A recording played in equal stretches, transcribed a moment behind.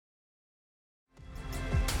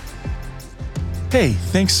Hey,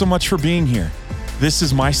 thanks so much for being here. This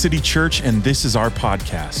is My City Church, and this is our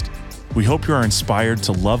podcast. We hope you are inspired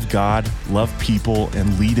to love God, love people,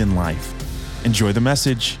 and lead in life. Enjoy the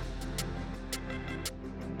message.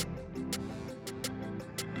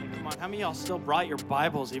 Come on, how many of y'all still brought your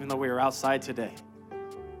Bibles even though we were outside today?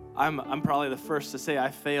 I'm probably the first to say I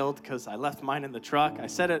failed because I left mine in the truck. I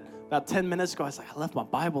said it about 10 minutes ago. I was like, I left my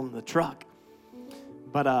Bible in the truck.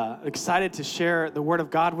 But excited to share the Word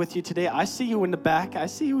of God with you today. I see you in the back. I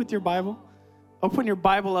see you with your Bible. Open your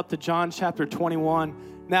Bible up to John chapter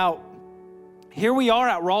 21. Now, here we are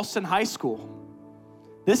at Ralston High School.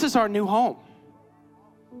 This is our new home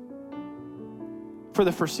for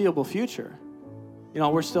the foreseeable future. You know,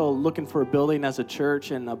 we're still looking for a building as a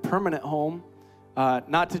church and a permanent home,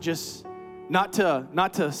 not to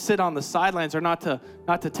sit on the sidelines or not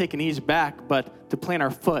to take an ease back, but to plant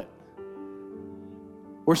our foot.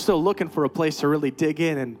 We're still looking for a place to really dig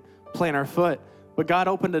in and plant our foot. But God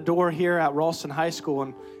opened a door here at Ralston High School,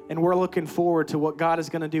 and we're looking forward to what God is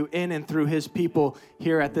going to do in and through his people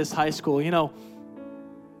here at this high school. You know,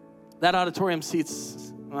 that auditorium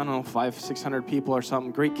seats, 500-600 people or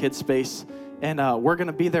something, great kid space. And we're going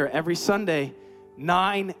to be there every Sunday,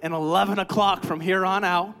 9 and 11 o'clock from here on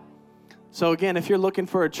out. So again, if you're looking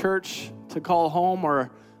for a church to call home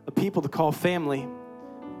or a people to call family,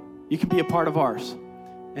 you can be a part of ours.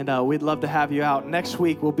 And we'd love to have you out. Next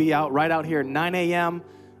week, we'll be out right out here, 9 a.m.,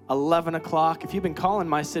 11 o'clock. If you've been calling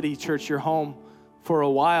My City Church your home for a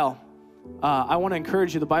while, I want to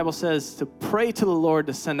encourage you. The Bible says to pray to the Lord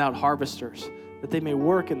to send out harvesters, that they may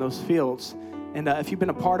work in those fields. And if you've been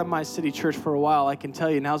a part of My City Church for a while, I can tell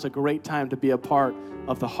you now's a great time to be a part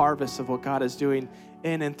of the harvest of what God is doing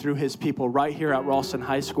in and through his people right here at Ralston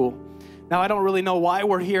High School. Now, I don't really know why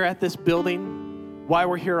we're here at this building, why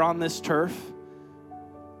we're here on this turf.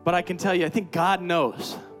 But I can tell you, I think God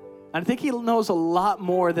knows. I think he knows a lot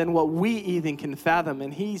more than what we even can fathom.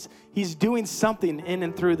 And he's doing something in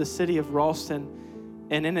and through the city of Ralston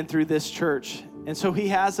and in and through this church. And so he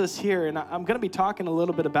has us here. And I'm going to be talking a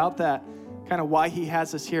little bit about that, kind of why he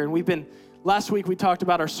has us here. And last week we talked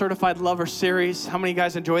about our Certified Lover series. How many of you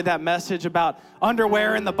guys enjoyed that message about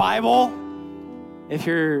underwear in the Bible? If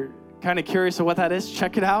you're kind of curious of what that is,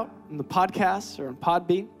 check it out in the podcast or in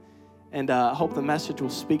Podbean. And I hope the message will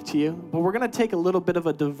speak to you. But we're going to take a little bit of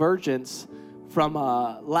a divergence from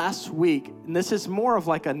last week. And this is more of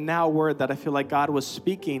like a now word that I feel like God was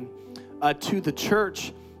speaking to the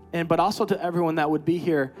church, but also to everyone that would be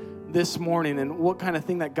here this morning, and what kind of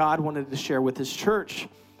thing that God wanted to share with his church.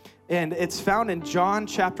 And it's found in John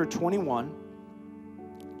chapter 21.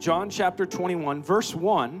 John chapter 21, verse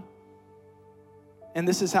 1. And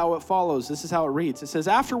this is how it follows. This is how it reads. It says,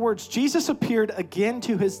 afterwards, Jesus appeared again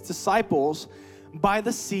to his disciples by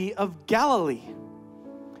the Sea of Galilee.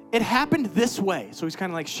 It happened this way. So he's kind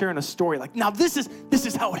of like sharing a story. Like, now this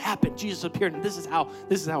is how it happened. Jesus appeared, and this is how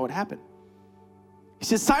it happened. He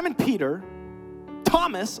says, Simon Peter,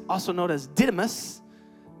 Thomas, also known as Didymus,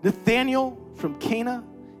 Nathanael from Cana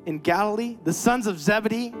in Galilee, the sons of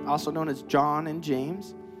Zebedee, also known as John and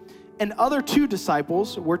James, and other two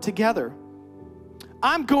disciples were together.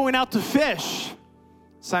 I'm going out to fish,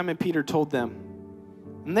 Simon Peter told them.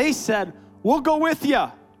 And they said, we'll go with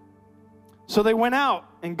you. So they went out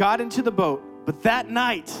and got into the boat. But that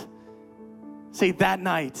night,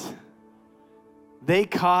 they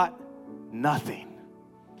caught nothing.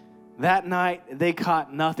 That night, they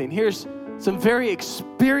caught nothing. Here's some very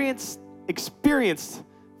experienced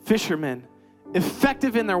fishermen,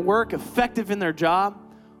 effective in their work, effective in their job,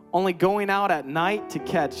 only going out at night to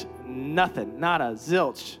catch nothing, not a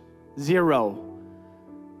zilch, zero.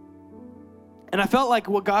 And I felt like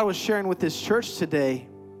what God was sharing with this church today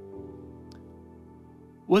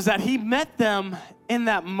was that he met them in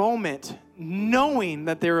that moment knowing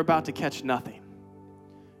that they were about to catch nothing,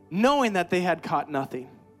 knowing that they had caught nothing.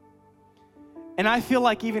 And I feel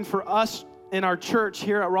like even for us in our church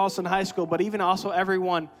here at Ralston High School, but even also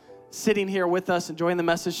everyone sitting here with us enjoying the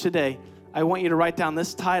message today, I want you to write down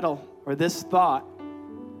this title or this thought: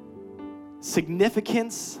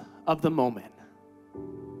 significance of the moment.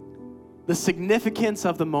 The significance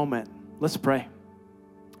of the moment. Let's pray.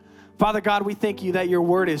 Father God, we thank you that your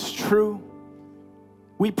word is true.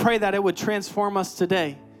 We pray that it would transform us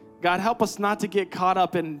today. God, help us not to get caught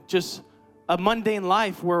up in just a mundane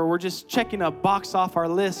life where we're just checking a box off our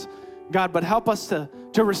list, God, but help us to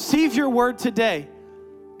receive your word today.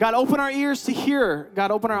 God, open our ears to hear. God,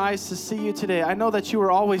 open our eyes to see you today. I know that you are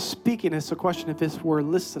always speaking. It's a question if we're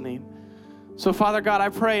listening. So, Father God, I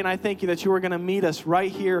pray and I thank you that you are going to meet us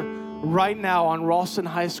right here, right now on Ralston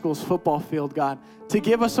High School's football field, God, to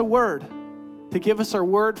give us a word. to give us our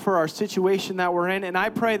word for our situation that we're in. And I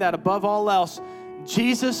pray that above all else,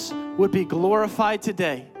 Jesus would be glorified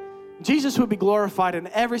today. Jesus would be glorified in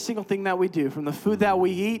every single thing that we do, from the food that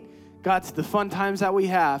we eat, God, to the fun times that we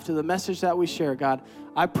have, to the message that we share. God,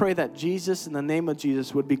 I pray that Jesus, in the name of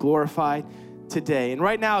Jesus, would be glorified today. And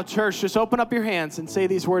right now, church, just open up your hands and say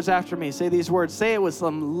these words after me. Say these words. Say it with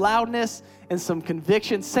some loudness and some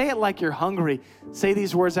conviction. Say it like you're hungry. Say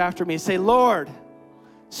these words after me. Say, Lord,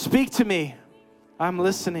 speak to me. I'm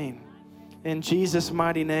listening. In Jesus'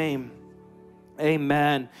 mighty name,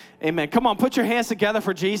 amen. Amen. Come on, put your hands together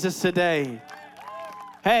for Jesus today.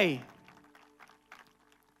 Hey,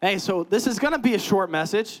 so this is going to be a short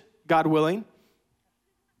message, God willing.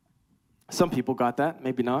 Some people got that,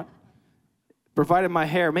 maybe not. Provided my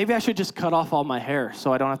hair. Maybe I should just cut off all my hair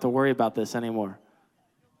so I don't have to worry about this anymore.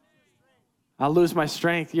 I'll lose my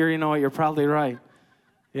strength. You know what? You're probably right.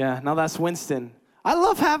 Yeah, now that's Winston. I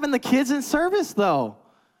love having the kids in service, though.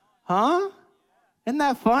 Huh? Isn't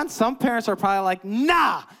that fun? Some parents are probably like,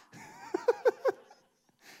 nah.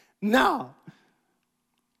 No.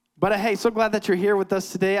 But hey, so glad that you're here with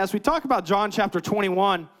us today. As we talk about John chapter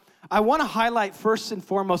 21, I want to highlight first and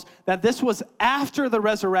foremost that this was after the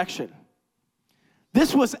resurrection.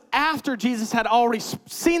 This was after Jesus had already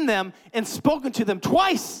seen them and spoken to them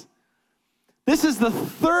twice. This is the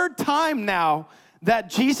third time now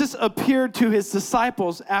that Jesus appeared to his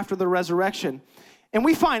disciples after the resurrection. And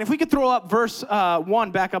we find, if we could throw up verse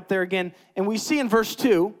 1 back up there again, and we see in verse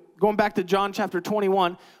 2, going back to John chapter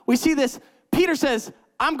 21, we see this. Peter says,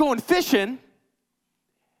 I'm going fishing,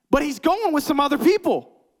 but he's going with some other people.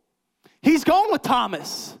 He's going with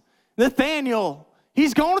Thomas, Nathaniel.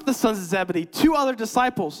 He's going with the sons of Zebedee, 2 other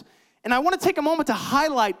disciples. And I want to take a moment to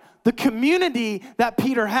highlight the community that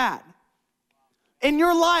Peter had. In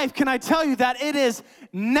your life, can I tell you that it is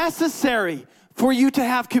necessary for you to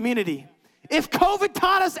have community? If COVID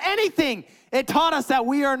taught us anything, it taught us that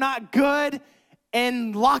we are not good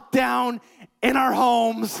and locked down in our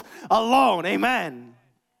homes alone. Amen.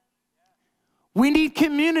 We need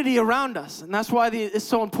community around us, and that's why it's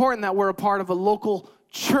so important that we're a part of a local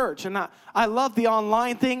church. And I love the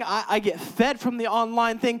online thing. I get fed from the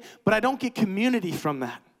online thing, but I don't get community from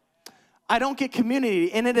that. I don't get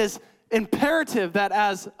community, and it is imperative that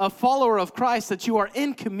as a follower of Christ that you are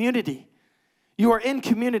in community. You are in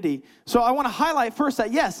community. So I want to highlight first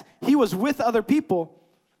that, yes, he was with other people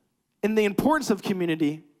in the importance of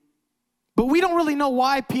community, but we don't really know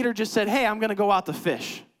why Peter just said, hey, I'm going to go out to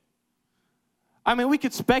fish. I mean, we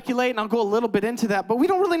could speculate, and I'll go a little bit into that, but we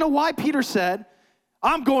don't really know why Peter said,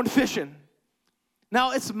 I'm going fishing.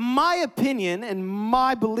 Now, it's my opinion and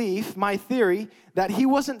my belief, my theory, that he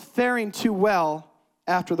wasn't faring too well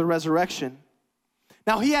after the resurrection.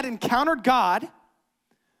 Now, he had encountered God,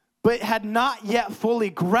 but had not yet fully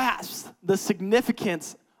grasped the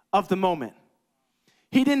significance of the moment.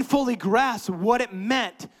 He didn't fully grasp what it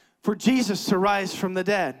meant for Jesus to rise from the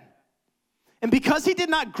dead. And because he did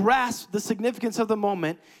not grasp the significance of the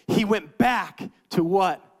moment, he went back to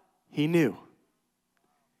what he knew.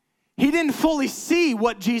 He didn't fully see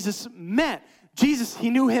what Jesus meant. Jesus,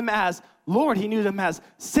 he knew him as Lord. He knew him as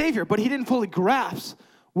Savior, but he didn't fully grasp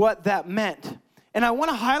what that meant. And I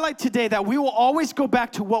want to highlight today that we will always go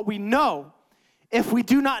back to what we know if we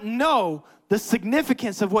do not know the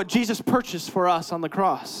significance of what Jesus purchased for us on the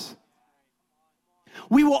cross.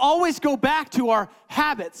 We will always go back to our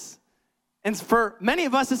habits. And for many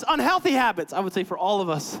of us, it's unhealthy habits. I would say for all of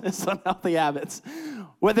us, it's unhealthy habits.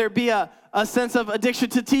 Whether it be a sense of addiction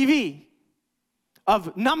to TV,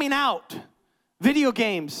 of numbing out, video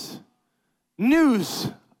games, news,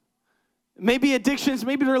 maybe addictions,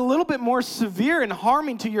 maybe they're a little bit more severe and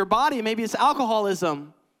harming to your body. Maybe it's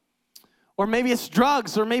alcoholism, or maybe it's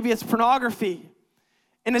drugs, or maybe it's pornography,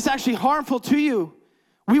 and it's actually harmful to you.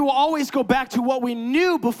 We will always go back to what we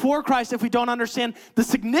knew before Christ if we don't understand the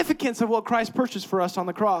significance of what Christ purchased for us on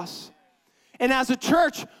the cross. And as a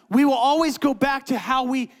church, we will always go back to how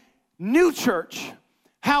we knew church,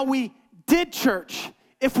 how we did church,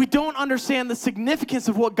 if we don't understand the significance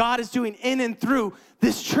of what God is doing in and through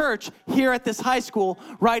this church here at this high school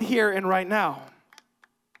right here and right now.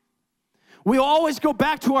 We always go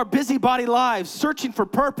back to our busybody lives, searching for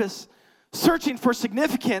purpose, searching for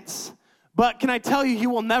significance. But can I tell you, you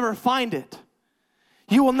will never find it.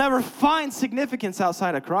 You will never find significance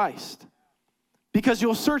outside of Christ, because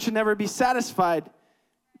you'll search and never be satisfied,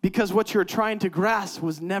 because what you're trying to grasp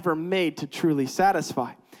was never made to truly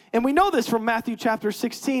satisfy. And we know this from Matthew chapter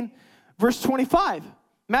 16, verse 25.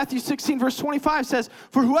 Matthew 16, verse 25 says,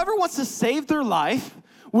 for whoever wants to save their life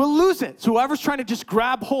will lose it. So whoever's trying to just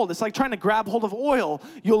grab hold, it's like trying to grab hold of oil,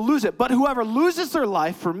 you'll lose it. But whoever loses their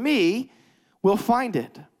life for me will find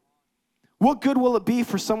it. What good will it be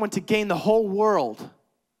for someone to gain the whole world,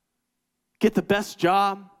 get the best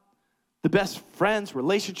job, the best friends,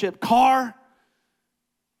 relationship, car,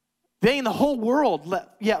 gain the whole world,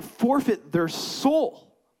 yet forfeit their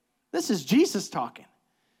soul? This is Jesus talking.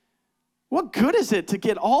 What good is it to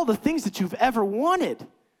get all the things that you've ever wanted,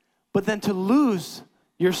 but then to lose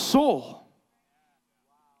your soul?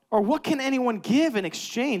 Or what can anyone give in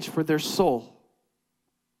exchange for their soul?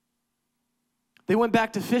 They went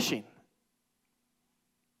back to fishing.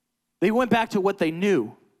 They went back to what they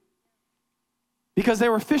knew, because they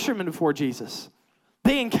were fishermen before Jesus.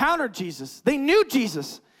 They encountered Jesus. They knew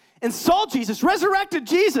Jesus and saw Jesus, resurrected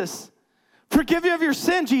Jesus, forgive you of your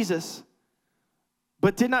sin, Jesus,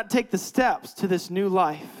 but did not take the steps to this new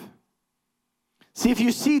life. See, if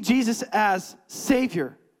you see Jesus as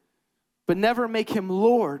Savior, but never make him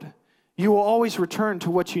Lord, you will always return to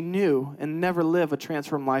what you knew and never live a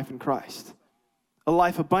transformed life in Christ, a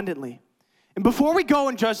life abundantly. And before we go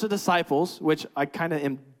and judge the disciples, which I kind of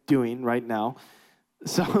am doing right now,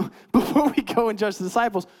 so before we go and judge the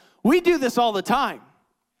disciples, we do this all the time.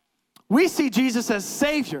 We see Jesus as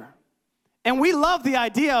Savior, and we love the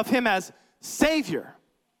idea of him as Savior.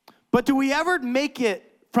 But do we ever make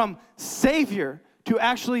it from Savior to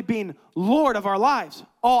actually being Lord of our lives?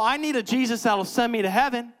 Oh, I need a Jesus that'll send me to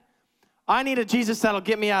heaven. I need a Jesus that'll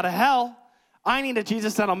get me out of hell. I need a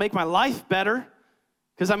Jesus that'll make my life better.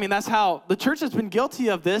 Because, that's how the church has been guilty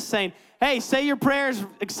of this, saying, hey, say your prayers,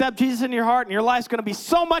 accept Jesus in your heart, and your life's going to be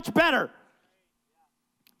so much better.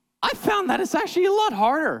 I found that it's actually a lot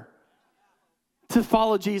harder to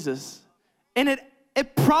follow Jesus. And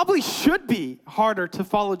it probably should be harder to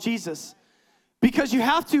follow Jesus, because you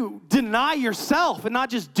have to deny yourself and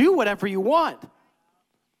not just do whatever you want.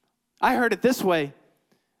 I heard it this way.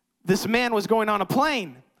 This man was going on a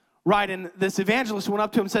plane ride, and this evangelist went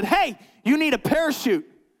up to him and said, hey, you need a parachute,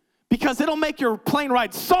 because it'll make your plane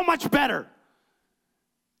ride so much better.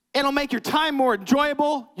 It'll make your time more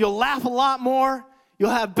enjoyable. You'll laugh a lot more.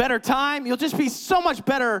 You'll have better time. You'll just be so much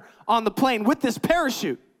better on the plane with this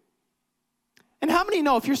parachute. And how many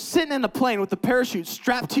know if you're sitting in a plane with the parachute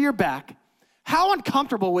strapped to your back, how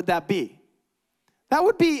uncomfortable would that be? That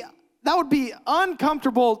would be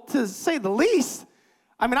uncomfortable, to say the least.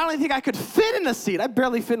 I don't even think I could fit in a seat. I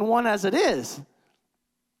barely fit in one as it is.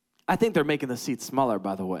 I think they're making the seats smaller,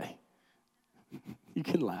 by the way. You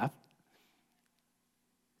can laugh.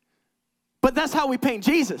 But that's how we paint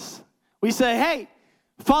Jesus. We say, hey,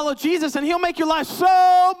 follow Jesus and he'll make your life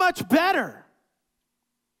so much better.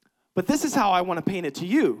 But this is how I want to paint it to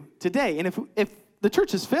you today. And if the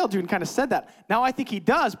church has failed you and kind of said that, now I think he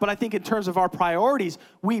does, but I think in terms of our priorities,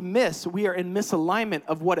 we are in misalignment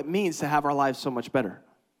of what it means to have our lives so much better.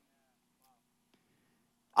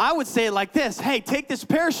 I would say it like this: hey, take this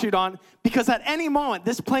parachute on, because at any moment,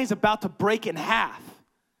 this plane's about to break in half,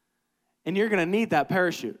 and you're going to need that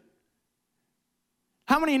parachute.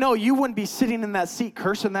 How many know you wouldn't be sitting in that seat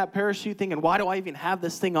cursing that parachute, thinking, why do I even have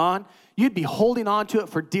this thing on? You'd be holding on to it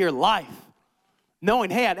for dear life, knowing,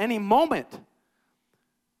 hey, at any moment,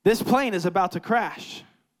 this plane is about to crash.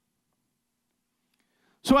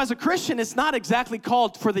 So as a Christian, it's not exactly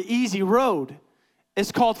called for the easy road.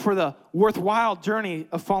 It's called for the worthwhile journey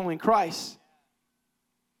of following Christ.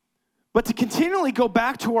 But to continually go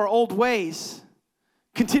back to our old ways,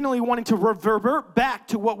 continually wanting to revert back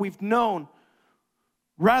to what we've known,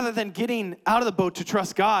 rather than getting out of the boat to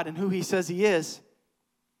trust God and who he says he is.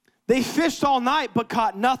 They fished all night but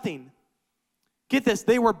caught nothing. Get this,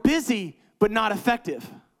 they were busy but not effective.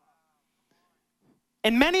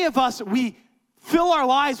 And many of us, we fill our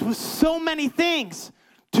lives with so many things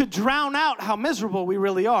to drown out how miserable we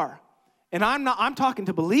really are. And I'm talking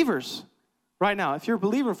to believers right now. If you're a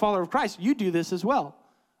believer, follower of Christ, you do this as well.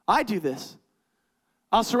 I do this.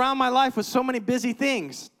 I'll surround my life with so many busy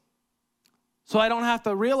things, so I don't have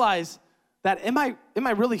to realize that, am I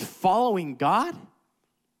really following God?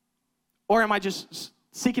 Or am I just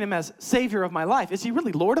seeking him as Savior of my life? Is he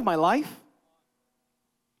really Lord of my life?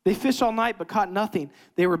 They fished all night but caught nothing.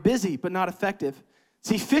 They were busy but not effective.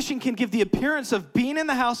 See, fishing can give the appearance of being in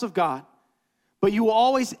the house of God, but you will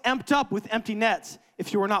always end up with empty nets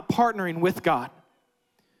if you are not partnering with God.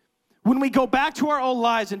 When we go back to our old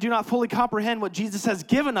lives and do not fully comprehend what Jesus has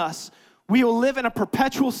given us, we will live in a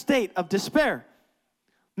perpetual state of despair.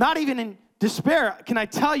 Not even in despair can I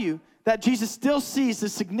tell you that Jesus still sees the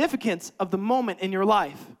significance of the moment in your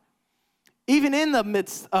life. Even in the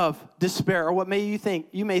midst of despair, or what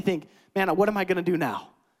you may think, man, what am I going to do now?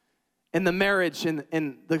 In the marriage and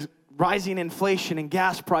the rising inflation and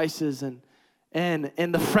gas prices and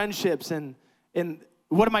the friendships and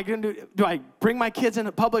What am I going to do? Do I bring my kids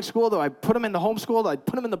into public school? Do I put them in the homeschool? Do I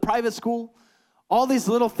put them in the private school? All these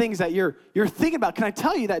little things that you're thinking about. Can I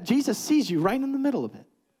tell you that Jesus sees you right in the middle of it?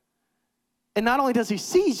 And not only does he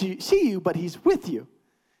see you, but he's with you.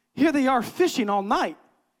 Here they are fishing all night.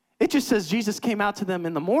 It just says Jesus came out to them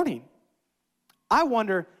in the morning. I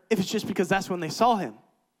wonder if it's just because that's when they saw him.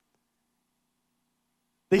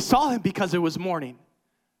 They saw him because it was morning.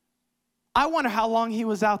 I wonder how long he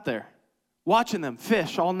was out there watching them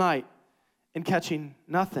fish all night and catching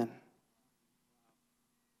nothing.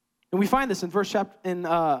 And we find this in verse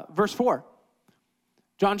 4.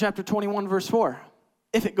 John chapter 21, verse 4.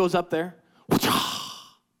 If it goes up there.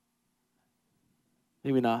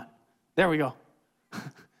 Maybe not. There we go.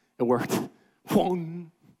 It worked.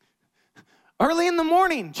 Early in the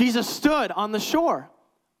morning, Jesus stood on the shore.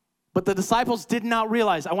 But the disciples did not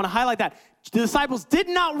realize. I want to highlight that. The disciples did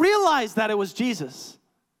not realize that it was Jesus.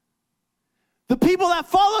 The people that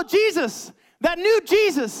followed Jesus, that knew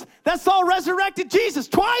Jesus, that saw resurrected Jesus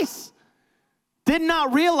twice, did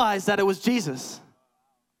not realize that it was Jesus.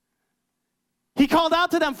 He called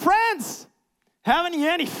out to them, friends, haven't you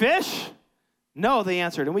any fish? No, they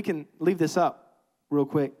answered. And we can leave this up real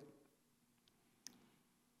quick.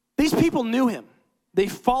 These people knew him. They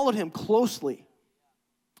followed him closely.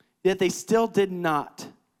 Yet they still did not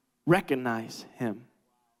recognize him.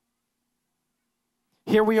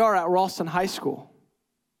 Here we are at Ralston High School.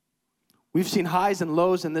 We've seen highs and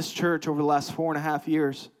lows in this church over the last 4.5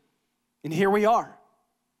 years. And here we are.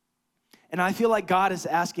 And I feel like God is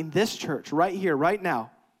asking this church right here, right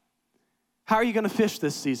now, how are you going to fish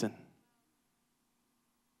this season?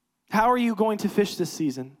 How are you going to fish this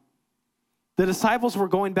season? The disciples were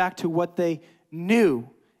going back to what they knew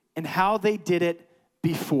and how they did it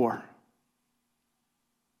before.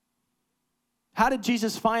 How did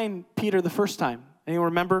Jesus find Peter the first time? Anyone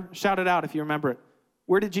remember? Shout it out if you remember it.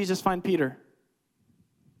 Where did Jesus find Peter?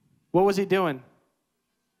 What was he doing?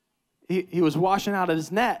 He was washing out of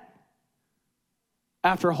his net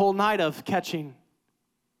after a whole night of catching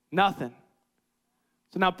nothing.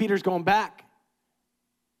 So now Peter's going back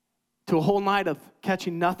to a whole night of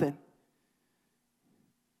catching nothing.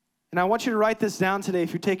 And I want you to write this down today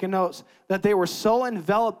if you're taking notes, that they were so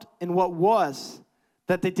enveloped in what was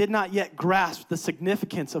that they did not yet grasp the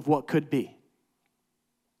significance of what could be.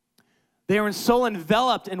 They were so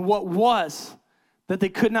enveloped in what was that they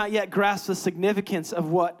could not yet grasp the significance of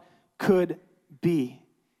what could be.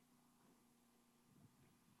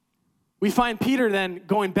 We find Peter then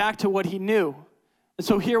going back to what he knew. And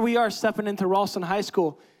so here we are stepping into Ralston High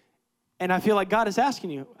School, and I feel like God is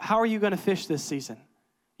asking you, how are you going to fish this season?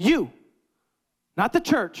 You, not the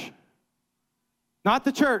church,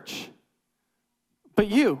 but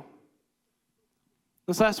you.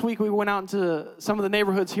 This last week, we went out into some of the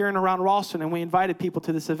neighborhoods here and around Ralston, and we invited people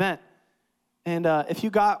to this event. And if you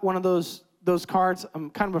got one of those cards, I'm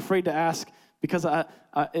kind of afraid to ask because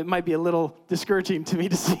it might be a little discouraging to me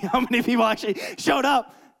to see how many people actually showed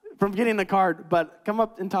up from getting the card. But come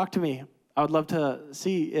up and talk to me. I would love to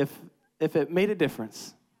see if it made a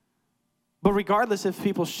difference. But regardless if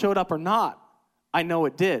people showed up or not, I know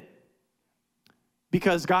it did.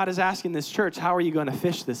 Because God is asking this church, how are you going to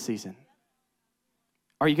fish this season?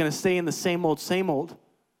 Are you going to stay in the same old,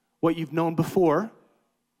 what you've known before?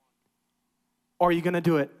 Or are you going to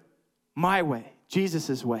do it my way,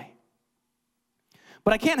 Jesus' way?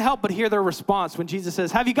 But I can't help but hear their response when Jesus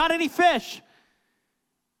says, have you got any fish?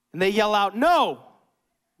 And they yell out, no,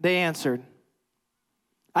 they answered.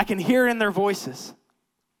 I can hear it in their voices.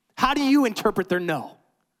 How do you interpret their no?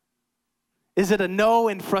 Is it a no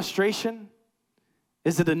in frustration?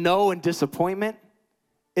 Is it a no in disappointment?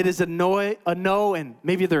 It is a no and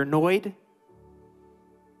maybe they're annoyed.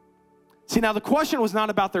 See, now the question was not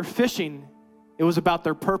about their fishing. It was about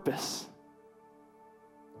their purpose.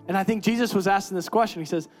 And I think Jesus was asking this question. He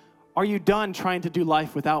says, are you done trying to do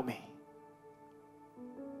life without me?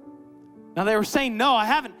 Now they were saying, no, I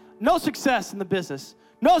haven't. No success in the business.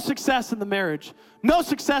 No success in the marriage. No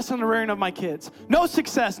success in the rearing of my kids. No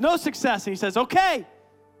success. And he says, okay,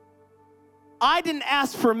 I didn't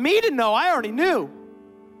ask for me to know. I already knew.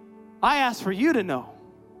 I asked for you to know.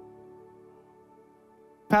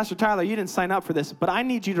 Pastor Tyler, you didn't sign up for this, but I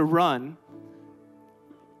need you to run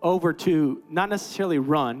over to, not necessarily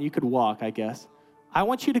run, you could walk, I guess. I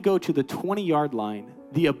want you to go to the 20-yard line,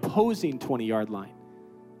 the opposing 20-yard line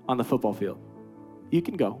on the football field. You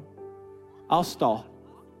can go. I'll stall.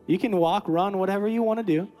 You can walk, run, whatever you want to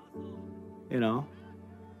do. You know.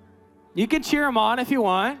 You can cheer them on if you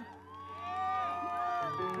want.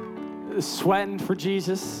 Sweating for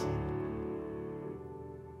Jesus.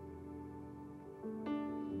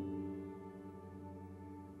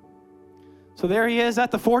 So there he is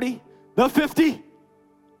at the 40, the 50,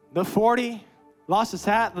 the 40, lost his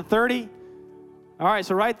hat, the 30. All right,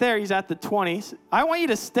 so right there, he's at the 20s. I want you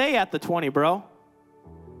to stay at the 20, bro.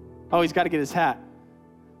 Oh, he's got to get his hat.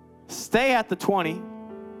 Stay at the 20. All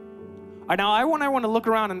right, now I want everyone to look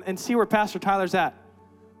around and see where Pastor Tyler's at.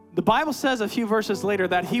 The Bible says a few verses later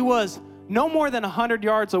that he was no more than 100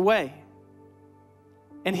 yards away.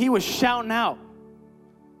 And he was shouting out,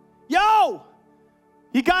 "Yo,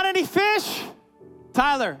 you got any fish?"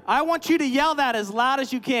 Tyler, I want you to yell that as loud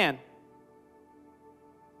as you can.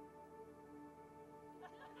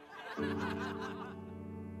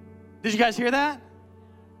 Did you guys hear that?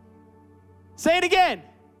 Say it again.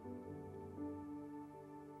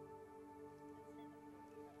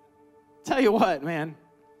 Tell you what, man,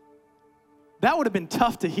 that would have been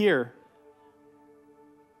tough to hear.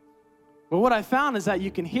 But what I found is that you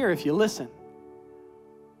can hear if you listen.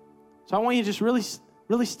 So I want you to just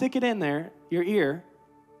really stick it in there, your ear,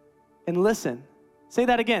 and listen. Say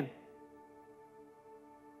that again.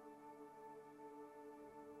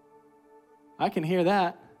 I can hear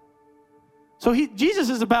that. So Jesus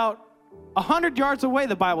is about 100 yards away,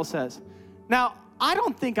 the Bible says. Now, I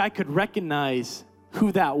don't think I could recognize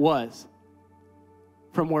who that was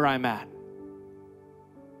from where I'm at.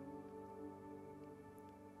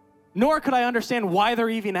 Nor could I understand why they're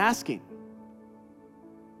even asking.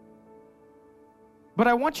 But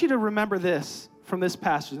I want you to remember this from this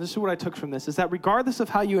passage. This is what I took from this, is that regardless of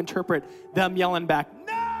how you interpret them yelling back,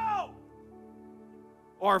 "No!"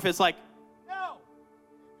 Or if it's like, "No!"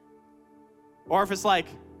 Or if it's like,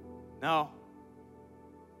 "No."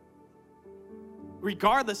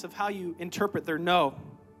 Regardless of how you interpret their no,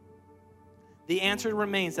 the answer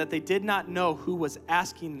remains that they did not know who was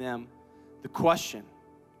asking them the question.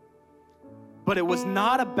 But it was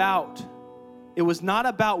not about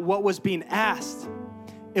what was being asked.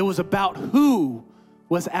 It was about who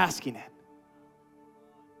was asking it.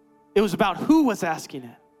 It was about who was asking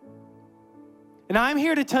it. And I'm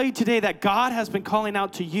here to tell you today that God has been calling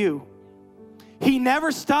out to you. He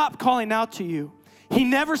never stopped calling out to you. He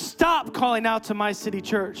never stopped calling out to My City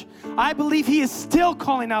Church. I believe He is still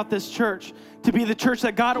calling out this church to be the church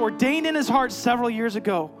that God ordained in His heart several years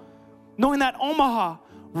ago, knowing that Omaha,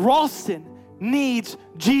 Ralston needs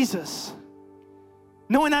Jesus.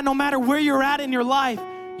 Knowing that no matter where you're at in your life,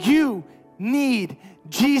 you need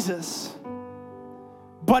Jesus.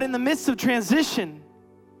 But in the midst of transition,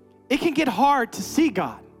 it can get hard to see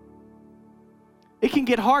God. It can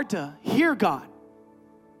get hard to hear God,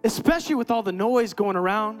 especially with all the noise going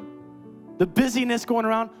around, the busyness going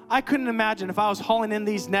around. I couldn't imagine if I was hauling in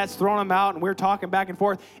these nets, throwing them out, and we were talking back and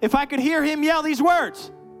forth, if I could hear Him yell these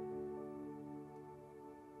words.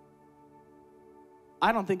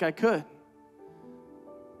 I don't think I could.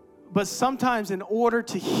 But sometimes in order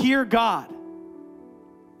to hear God,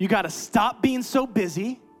 you got to stop being so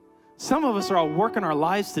busy. Some of us are all working our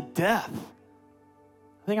lives to death.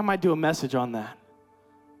 I think I might do a message on that,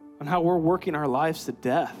 on how we're working our lives to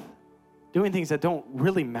death, doing things that don't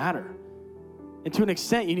really matter. And to an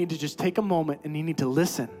extent, you need to just take a moment and you need to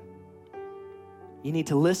listen. You need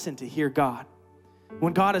to listen to hear God.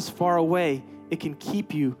 When God is far away, it can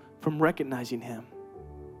keep you from recognizing Him.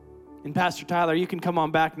 And Pastor Tyler, you can come on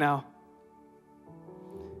back now.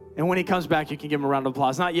 And when he comes back, you can give him a round of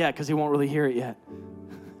applause. Not yet, because he won't really hear it yet.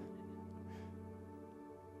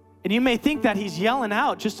 And you may think that he's yelling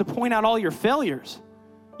out just to point out all your failures.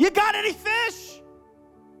 You got any fish?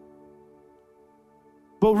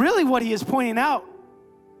 But really what he is pointing out,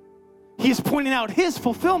 he is pointing out his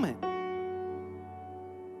fulfillment.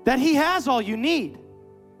 That he has all you need.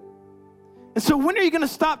 And so when are you going to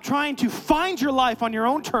stop trying to find your life on your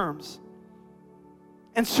own terms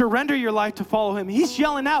and surrender your life to follow Him? He's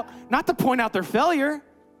yelling out, not to point out their failure.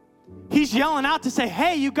 He's yelling out to say,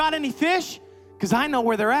 "Hey, you got any fish? Because I know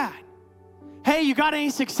where they're at. Hey, you got any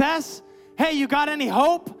success? Hey, you got any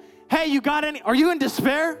hope? Hey, are you in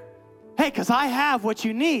despair? Hey, because I have what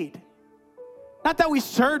you need." Not that we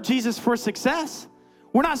serve Jesus for success.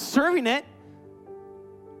 We're not serving it.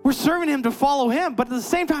 We're serving Him to follow Him, but at the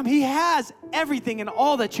same time, He has everything and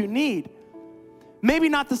all that you need. Maybe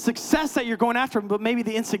not the success that you're going after, but maybe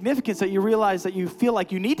the insignificance that you realize that you feel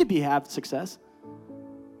like you need to have success.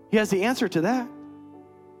 He has the answer to that.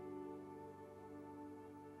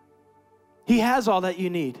 He has all that you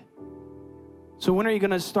need. So when are you going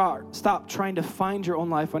to stop trying to find your own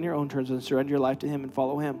life on your own terms and surrender your life to Him and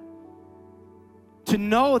follow Him? To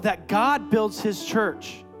know that God builds His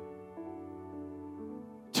church.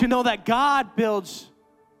 To know that God builds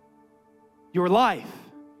your life.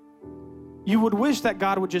 You would wish that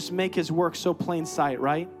God would just make His work so plain sight,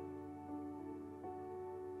 right?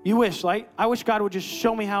 You wish, like, I wish God would just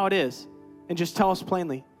show me how it is and just tell us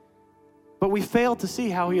plainly. But we fail to see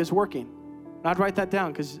how he is working. And I'd write that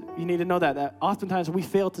down because you need to know that oftentimes we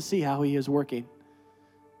fail to see how he is working.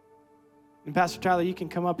 And Pastor Tyler, you can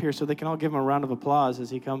come up here so they can all give him a round of applause as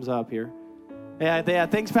he comes up here. Yeah,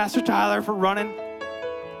 thanks, Pastor Tyler, for running.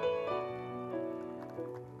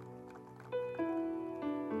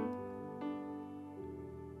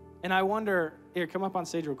 And I wonder, here, come up on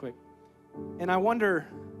stage real quick. And I wonder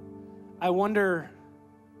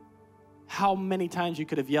how many times you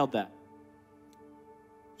could have yelled that.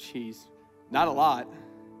 Jeez, not a lot.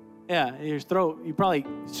 Yeah, your throat, you probably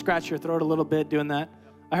scratch your throat a little bit doing that.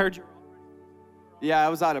 I heard you. Yeah, I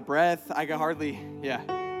was out of breath. I could hardly, yeah.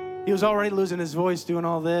 He was already losing his voice doing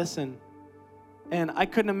all this, and I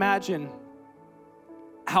couldn't imagine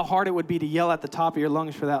how hard it would be to yell at the top of your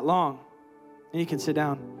lungs for that long. And you can sit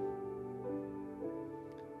down.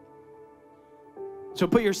 So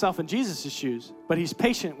put yourself in Jesus' shoes, but he's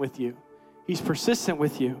patient with you. He's persistent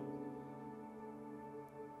with you.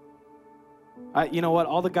 You know what?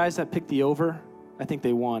 All the guys that picked the over, I think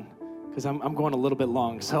they won. Because I'm going a little bit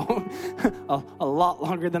long, so a lot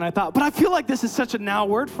longer than I thought. But I feel like this is such a now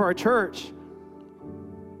word for our church.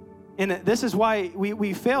 And this is why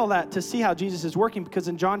we fail to see how Jesus is working, because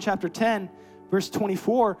in John chapter 10, verse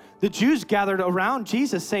 24, the Jews gathered around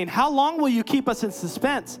Jesus saying, "How long will you keep us in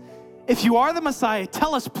suspense? If you are the Messiah,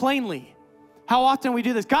 tell us plainly." How often we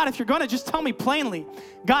do this. God, if you're going to, just tell me plainly.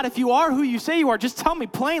 God, if you are who you say you are, just tell me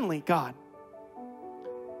plainly, God.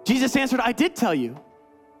 Jesus answered, "I did tell you.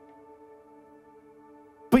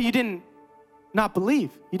 But you didn't not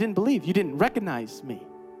believe. You didn't believe. You didn't recognize me.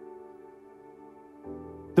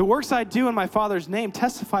 The works I do in my Father's name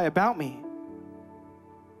testify about me.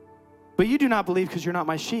 But you do not believe because you're not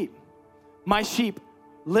my sheep. My sheep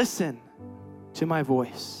listen to my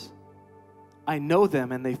voice. I know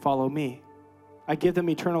them and they follow me. I give them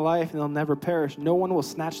eternal life and they'll never perish. No one will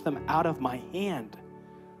snatch them out of my hand.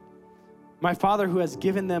 My Father who has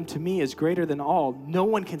given them to me is greater than all. No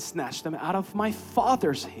one can snatch them out of my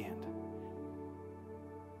Father's hand."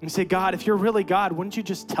 And you say, "God, if you're really God, wouldn't you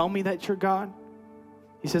just tell me that you're God?"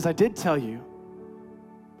 He says, "I did tell you,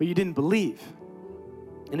 but you didn't believe."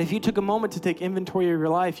 And if you took a moment to take inventory of your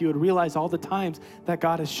life, you would realize all the times that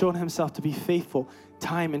God has shown himself to be faithful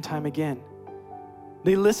time and time again.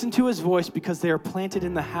 They listen to his voice because they are planted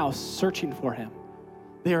in the house searching for him.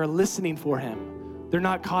 They are listening for him. They're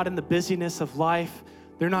not caught in the busyness of life.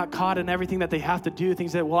 They're not caught in everything that they have to do,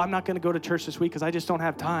 things that, well, I'm not going to go to church this week because I just don't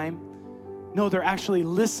have time. No, they're actually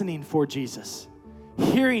listening for Jesus,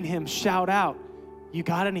 hearing him shout out, "You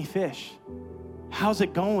got any fish? How's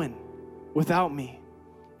it going without me?"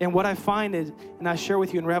 And what I find is, and I share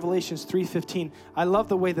with you in Revelations 3:15, I love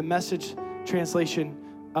the way the Message translation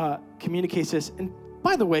communicates this. And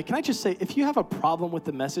by the way, can I just say, if you have a problem with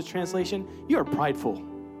the Message translation, you are prideful.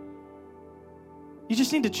 You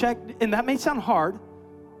just need to check, and that may sound hard,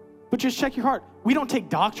 but just check your heart. We don't take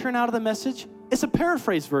doctrine out of the Message. It's a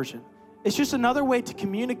paraphrase version. It's just another way to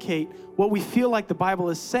communicate what we feel like the Bible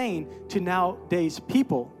is saying to nowadays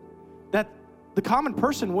people that the common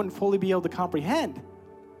person wouldn't fully be able to comprehend.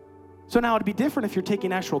 So now it'd be different if you're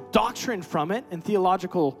taking actual doctrine from it and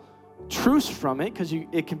theological truths from it, because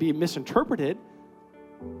it can be misinterpreted.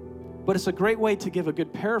 But it's a great way to give a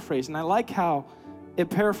good paraphrase. And I like how it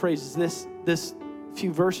paraphrases this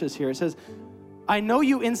few verses here. It says, "I know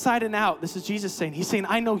you inside and out." This is Jesus saying. He's saying,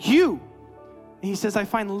 "I know you." And he says, "I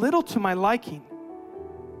find little to my liking."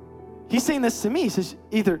 He's saying this to me. He says,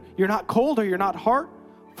 either you're not cold or you're not hot.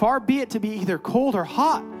 Far be it to be either cold or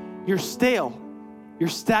hot. You're stale. You're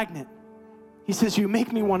stagnant. He says, "You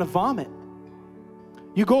make me want to vomit."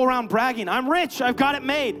 You go around bragging, "I'm rich. I've got it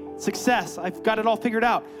made. Success. I've got it all figured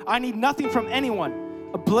out. I need nothing from anyone."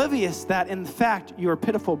 Oblivious that, in fact, you're a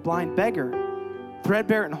pitiful blind beggar,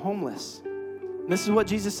 threadbare and homeless. And this is what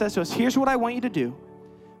Jesus says to us. "Here's what I want you to do.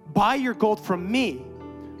 Buy your gold from me,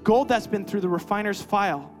 gold that's been through the refiner's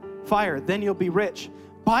fire. Then you'll be rich.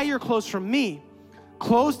 Buy your clothes from me,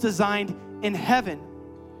 clothes designed in heaven.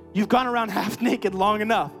 You've gone around half naked long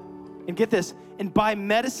enough." And get this, "and buy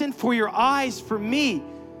medicine for your eyes from me,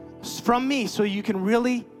 so you can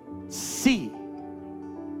really see."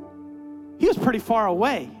 He was pretty far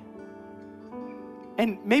away.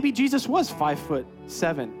 And maybe Jesus was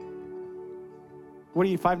 5'7". What are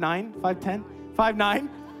you, 5'9", 5'10"? 5'9",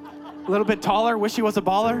 a little bit taller. Wish he was a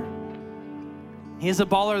baller. He is a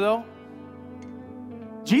baller though.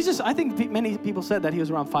 Jesus, I think many people said that he was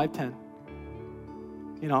around 5'10".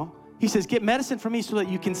 You know, he says, "Get medicine from me so that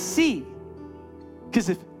you can see."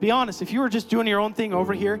 Because be honest, if you were just doing your own thing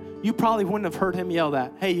over here, you probably wouldn't have heard him yell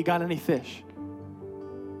that, "Hey, you got any fish?"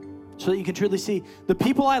 so that you can truly see. The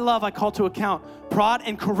people I love, I call to account. Prod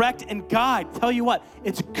and correct and guide. Tell you what,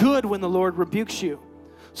 it's good when the Lord rebukes you,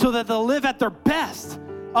 so that they'll live at their best.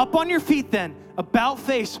 Up on your feet then, about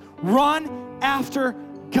face, run after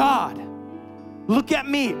God. Look at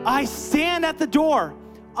me. I stand at the door.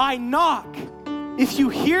 I knock. If you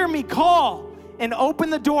hear me call and open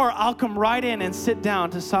the door, I'll come right in and sit down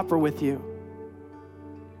to supper with you.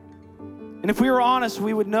 And if we were honest,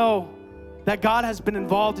 we would know that God has been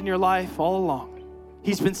involved in your life all along.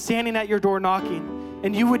 He's been standing at your door knocking,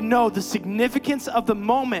 and you would know the significance of the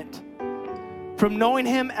moment from knowing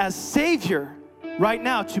him as Savior right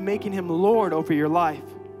now to making him Lord over your life.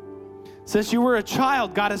 Since you were a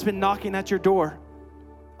child, God has been knocking at your door.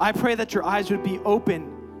 I pray that your eyes would be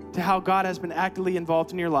open to how God has been actively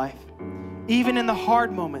involved in your life. Even in the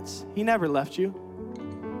hard moments, he never left you,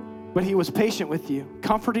 but he was patient with you,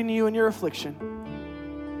 comforting you in your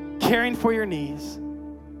affliction, caring for your needs.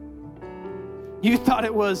 You thought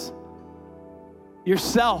it was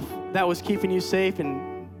yourself that was keeping you safe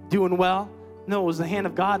and doing well. No, it was the hand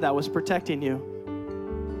of God that was protecting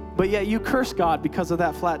you. But yet you cursed God because of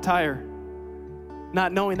that flat tire,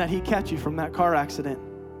 not knowing that he kept you from that car accident.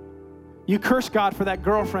 You cursed God for that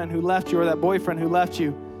girlfriend who left you or that boyfriend who left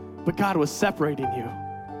you, but God was separating you.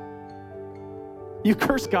 You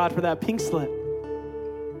cursed God for that pink slip,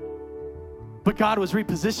 but God was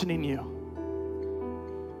repositioning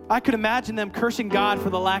you. I could imagine them cursing God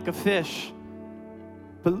for the lack of fish.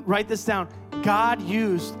 But write this down. God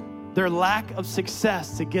used their lack of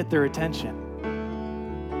success to get their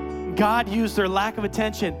attention. God used their lack of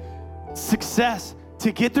attention, success,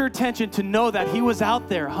 to get their attention, to know that he was out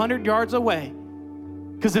there 100 yards away.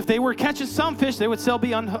 Because if they were catching some fish, they would still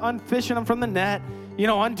be unfishing them from the net,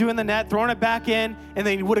 undoing the net, throwing it back in, and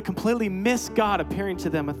they would have completely missed God appearing to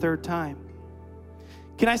them a third time.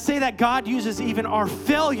 Can I say that God uses even our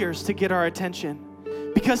failures to get our attention?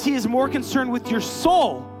 Because he is more concerned with your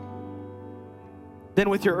soul than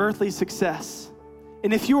with your earthly success.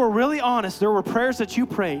 And if you were really honest, there were prayers that you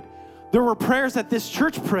prayed. There were prayers that this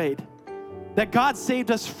church prayed that God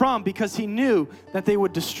saved us from because he knew that they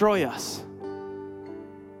would destroy us.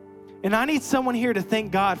 And I need someone here to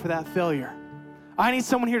thank God for that failure. I need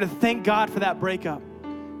someone here to thank God for that breakup.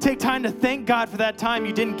 Take time to thank God for that time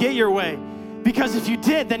you didn't get your way. Because if you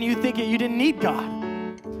did, then you think you didn't need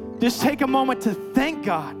God. Just take a moment to thank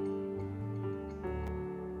God.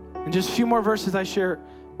 And just a few more verses I share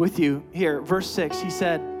with you here. Verse 6, he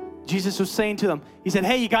said, Jesus was saying to them, he said,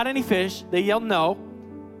 hey, you got any fish? They yelled no.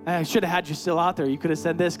 I should have had you still out there. You could have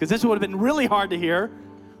said this, because this would have been really hard to hear.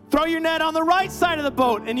 Throw your net on the right side of the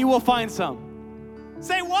boat and you will find some.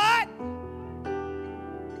 Say what?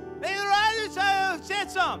 They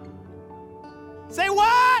said some. Say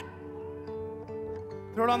what?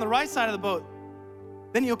 Throw it on the right side of the boat.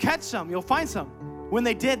 Then you'll catch some. You'll find some. When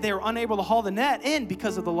they did, they were unable to haul the net in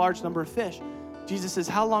because of the large number of fish. Jesus says,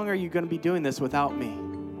 how long are you going to be doing this without me?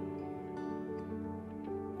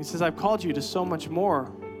 He says, I've called you to so much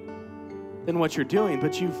more than what you're doing,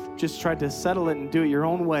 but you've just tried to settle it and do it your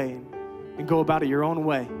own way and go about it your own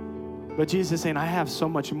way. But Jesus is saying, I have so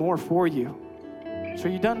much more for you. So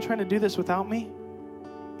are you done trying to do this without me?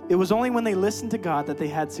 It was only when they listened to God that they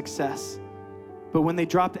had success. But when they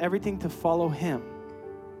dropped everything to follow him.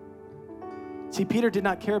 See, Peter did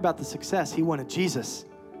not care about the success. He wanted Jesus.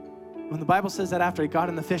 When the Bible says that after he got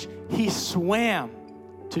in the fish, he swam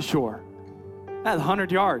to shore. That's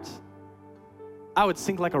 100 yards. I would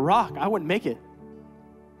sink like a rock. I wouldn't make it.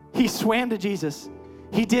 He swam to Jesus.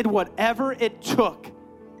 He did whatever it took.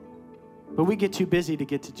 But we get too busy to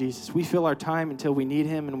get to Jesus. We fill our time until we need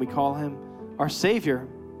him and we call him our Savior,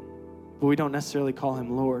 but we don't necessarily call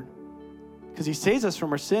him Lord. Because he saves us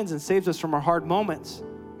from our sins and saves us from our hard moments.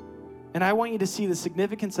 And I want you to see the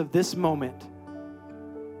significance of this moment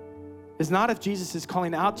is not if Jesus is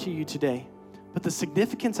calling out to you today, but the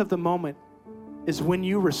significance of the moment is when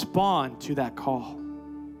you respond to that call.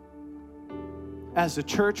 As the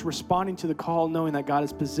church responding to the call, knowing that God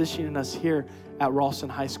is positioning us here at Ralston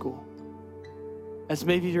High School. As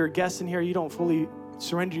maybe you're a guest in here, you don't fully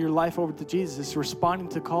surrender your life over to Jesus. It's responding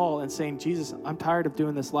to call and saying, Jesus, I'm tired of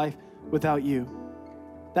doing this life without you.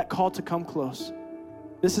 That call to come close.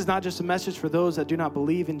 This is not just a message for those that do not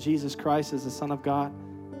believe in Jesus Christ as the Son of God,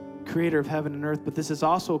 creator of heaven and earth, but this is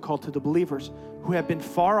also a call to the believers who have been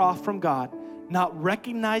far off from God, not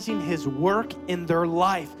recognizing his work in their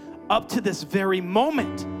life up to this very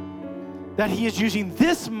moment, that he is using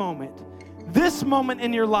this moment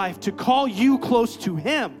in your life to call you close to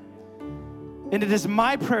him. And it is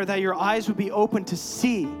my prayer that your eyes would be open to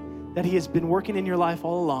see that he has been working in your life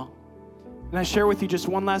all along. And I share with you just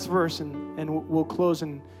one last verse, and we'll close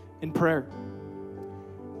in in prayer.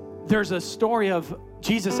 There's a story of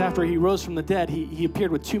Jesus after he rose from the dead. He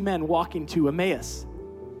appeared with two men walking to Emmaus.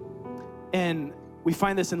 And we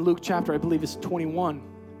find this in Luke chapter, I believe it's 21.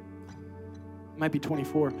 It might be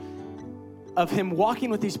 24. Of him walking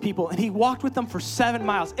with these people. And he walked with them for 7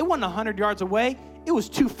 miles. It wasn't 100 yards away. It was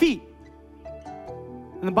 2 feet.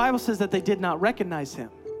 And the Bible says that they did not recognize him.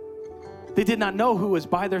 They did not know who was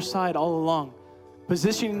by their side all along,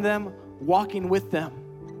 positioning them, walking with them.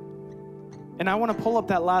 And I want to pull up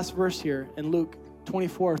that last verse here in Luke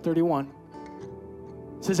 24:31.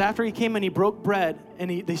 It says, after he came and he broke bread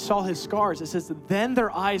and they saw his scars, it says, then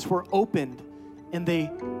their eyes were opened and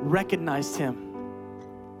they recognized him.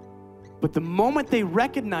 But the moment they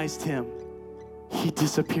recognized him, he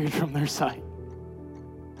disappeared from their sight.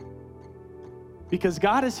 Because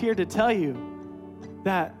God is here to tell you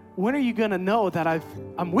that when are you going to know that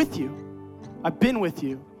I'm with you? I've been with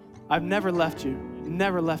you. I've never left you,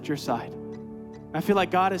 never left your side. I feel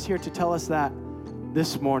like God is here to tell us that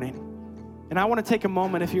this morning. And I want to take a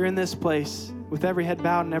moment, if you're in this place, with every head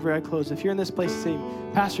bowed and every eye closed, if you're in this place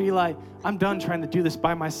saying, Pastor Eli, I'm done trying to do this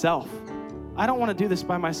by myself. I don't want to do this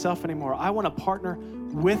by myself anymore. I want to partner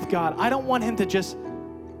with God. I don't want him to just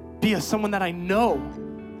be someone that I know,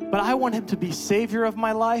 but I want him to be Savior of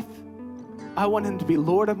my life. I want him to be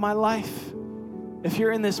Lord of my life. If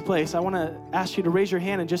you're in this place, I want to ask you to raise your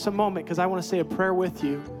hand in just a moment because I want to say a prayer with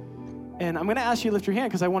you. And I'm going to ask you to lift your hand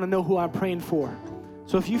because I want to know who I'm praying for.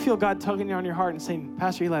 So if you feel God tugging on your heart and saying,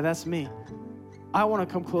 Pastor Eli, that's me. I want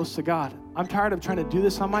to come close to God. I'm tired of trying to do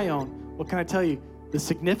this on my own. What can I tell you? The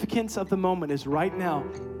significance of the moment is right now.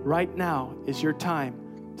 Right now is your time.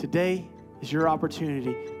 Today is your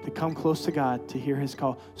opportunity to come close to God, to hear his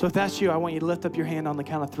call. So if that's you, I want you to lift up your hand on the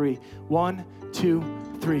count of 3. 1, 2,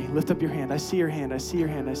 3. Lift up your hand. I see your hand. I see your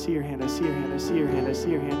hand. I see your hand. I see your hand. I see your hand. I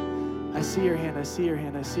see your hand. I see your hand. I see your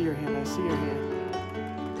hand. I see your hand. I see your hand.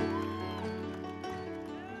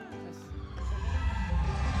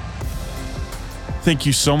 Thank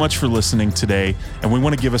you so much for listening today, and we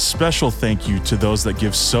want to give a special thank you to those that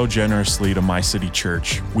give so generously to My City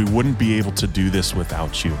Church. We wouldn't be able to do this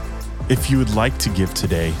without you. If you would like to give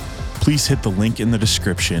today, please hit the link in the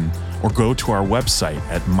description or go to our website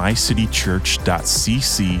at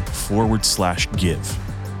mycitychurch.cc/give.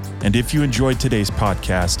 And if you enjoyed today's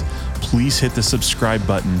podcast, please hit the subscribe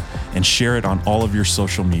button and share it on all of your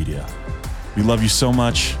social media. We love you so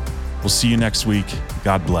much. We'll see you next week.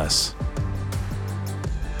 God bless.